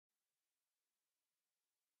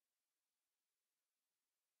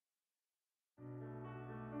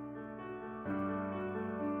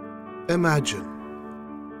Imagine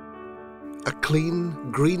a clean,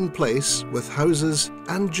 green place with houses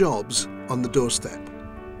and jobs on the doorstep.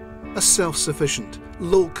 A self-sufficient,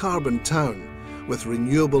 low-carbon town with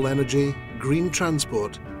renewable energy, green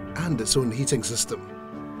transport and its own heating system.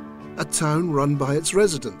 A town run by its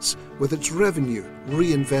residents with its revenue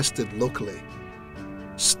reinvested locally.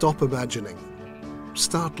 Stop imagining.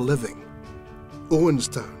 Start living.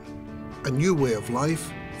 Owenstown, a new way of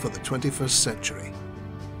life for the 21st century.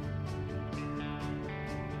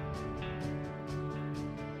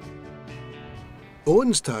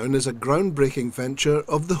 Owenstown is a groundbreaking venture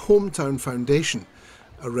of the Hometown Foundation,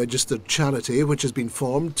 a registered charity which has been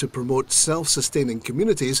formed to promote self-sustaining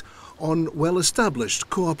communities on well-established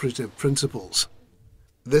cooperative principles.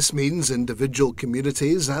 This means individual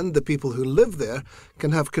communities and the people who live there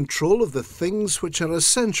can have control of the things which are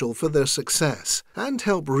essential for their success and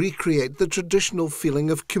help recreate the traditional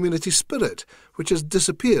feeling of community spirit which has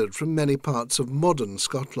disappeared from many parts of modern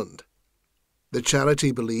Scotland. The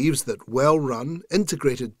charity believes that well-run,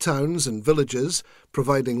 integrated towns and villages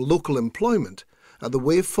providing local employment are the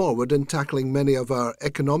way forward in tackling many of our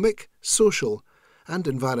economic, social and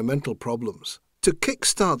environmental problems. To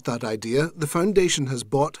kick-start that idea, the Foundation has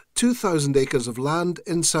bought 2,000 acres of land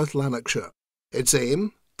in South Lanarkshire. Its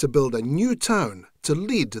aim? To build a new town to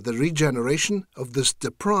lead the regeneration of this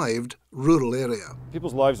deprived rural area.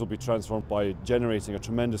 People's lives will be transformed by generating a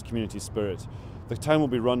tremendous community spirit. The town will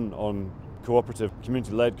be run on cooperative,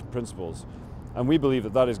 community-led principles. And we believe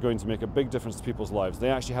that that is going to make a big difference to people's lives. They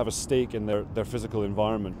actually have a stake in their physical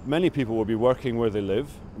environment. Many people will be working where they live,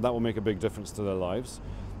 and that will make a big difference to their lives.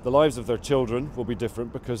 The lives of their children will be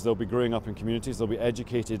different because they'll be growing up in communities, they'll be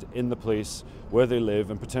educated in the place where they live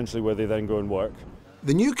and potentially where they then go and work.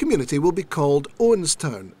 The new community will be called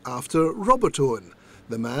Owenstown after Robert Owen,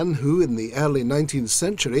 the man who in the early 19th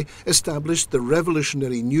century established the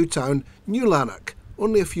revolutionary new town New Lanark,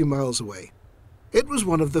 only a few miles away. It was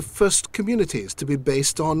one of the first communities to be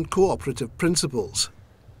based on cooperative principles.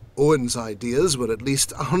 Owen's ideas were at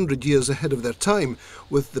least 100 years ahead of their time,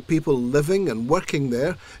 with the people living and working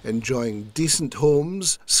there, enjoying decent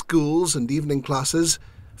homes, schools and evening classes,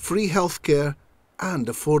 free healthcare and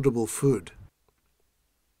affordable food.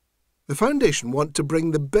 The Foundation want to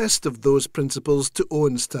bring the best of those principles to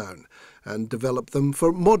Owenstown and develop them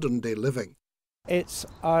for modern-day living. It's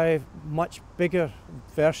a much bigger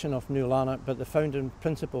version of New Lanark, but the founding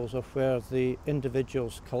principles of where the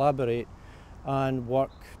individuals collaborate and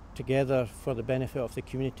work together for the benefit of the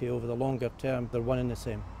community over the longer term, they're one and the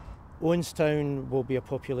same. Owenstown will be a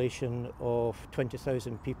population of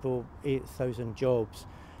 20,000 people, 8,000 jobs,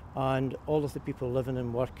 and all of the people living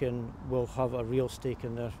and working will have a real stake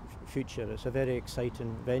in their future. It's a very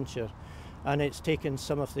exciting venture. And it's taken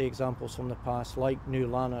some of the examples from the past, like New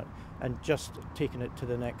Lanark, and just taken it to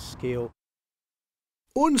the next scale.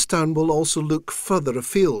 Owenstown will also look further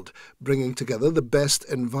afield, bringing together the best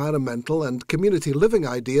environmental and community living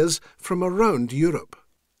ideas from around Europe.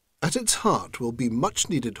 At its heart will be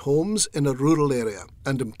much-needed homes in a rural area,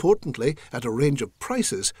 and importantly, at a range of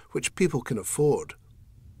prices which people can afford.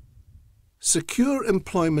 Secure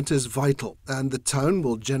employment is vital, and the town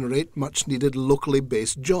will generate much-needed locally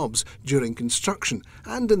based jobs during construction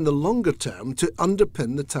and in the longer term to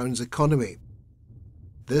underpin the town's economy.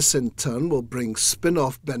 This in turn will bring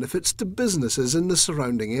spin-off benefits to businesses in the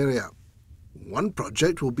surrounding area. One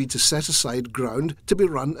project will be to set aside ground to be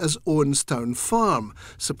run as Owenstown Farm,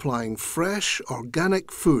 supplying fresh,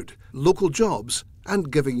 organic food, local jobs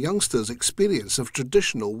and giving youngsters experience of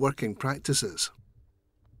traditional working practices.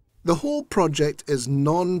 The whole project is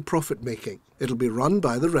non-profit making. It'll be run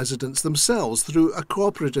by the residents themselves through a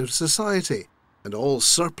cooperative society, and all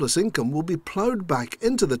surplus income will be ploughed back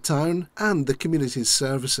into the town and the community's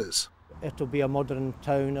services. It'll be a modern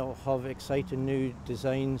town, it'll have exciting new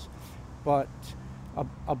designs, but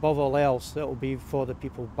above all else, it'll be for the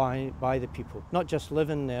people, by the people. Not just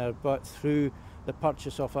living there, but through the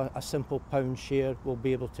purchase of a simple pound share, we'll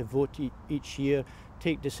be able to vote each year,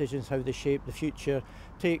 take decisions how they shape the future,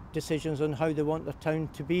 take decisions on how they want their town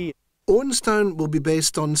to be. Owenstown will be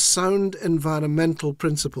based on sound environmental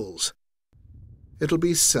principles. It'll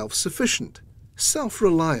be self-sufficient,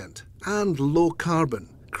 self-reliant and low-carbon,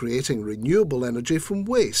 creating renewable energy from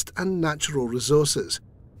waste and natural resources,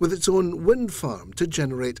 with its own wind farm to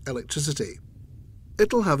generate electricity.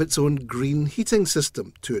 It'll have its own green heating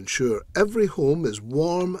system to ensure every home is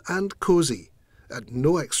warm and cosy, at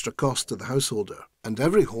no extra cost to the householder. And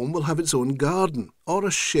every home will have its own garden or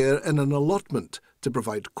a share in an allotment to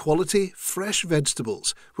provide quality, fresh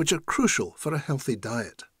vegetables, which are crucial for a healthy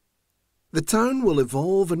diet. The town will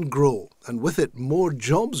evolve and grow, and with it more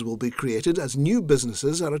jobs will be created as new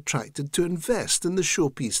businesses are attracted to invest in the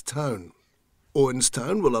showpiece town.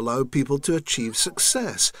 Owenstown will allow people to achieve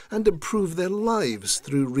success and improve their lives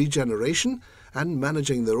through regeneration and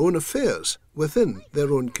managing their own affairs within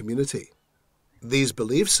their own community. These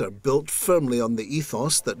beliefs are built firmly on the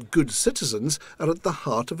ethos that good citizens are at the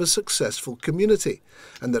heart of a successful community,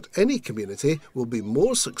 and that any community will be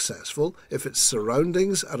more successful if its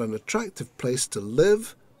surroundings are an attractive place to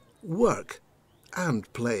live, work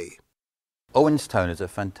and play. Owenstown is a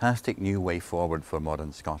fantastic new way forward for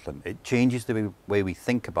modern Scotland. It changes the way we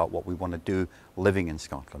think about what we want to do living in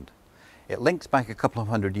Scotland. It links back a couple of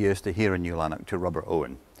hundred years to here in New Lanark to Robert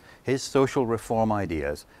Owen. His social reform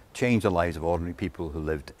ideas changed the lives of ordinary people who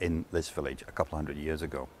lived in this village a couple of hundred years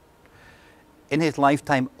ago. In his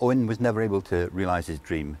lifetime, Owen was never able to realise his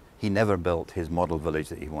dream. He never built his model village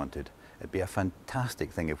that he wanted. It'd be a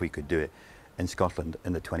fantastic thing if we could do it in Scotland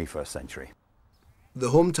in the 21st century.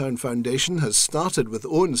 The Hometown Foundation has started with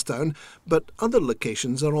Owenstown, but other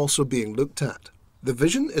locations are also being looked at. The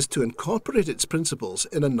vision is to incorporate its principles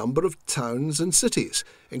in a number of towns and cities,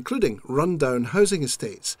 including rundown housing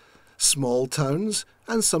estates, small towns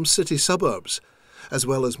and some city suburbs, as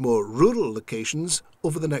well as more rural locations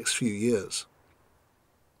over the next few years.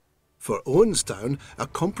 For Owenstown, a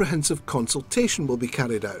comprehensive consultation will be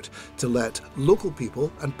carried out to let local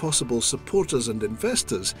people and possible supporters and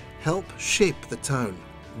investors help shape the town,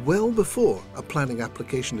 well before a planning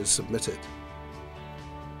application is submitted.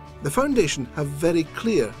 The Foundation have very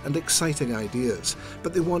clear and exciting ideas,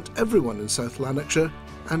 but they want everyone in South Lanarkshire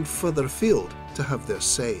and further afield to have their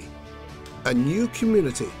say. A new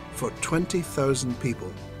community for 20,000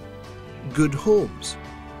 people, good homes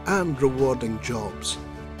and rewarding jobs.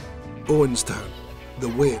 Owenstown, the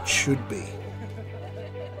way it should be.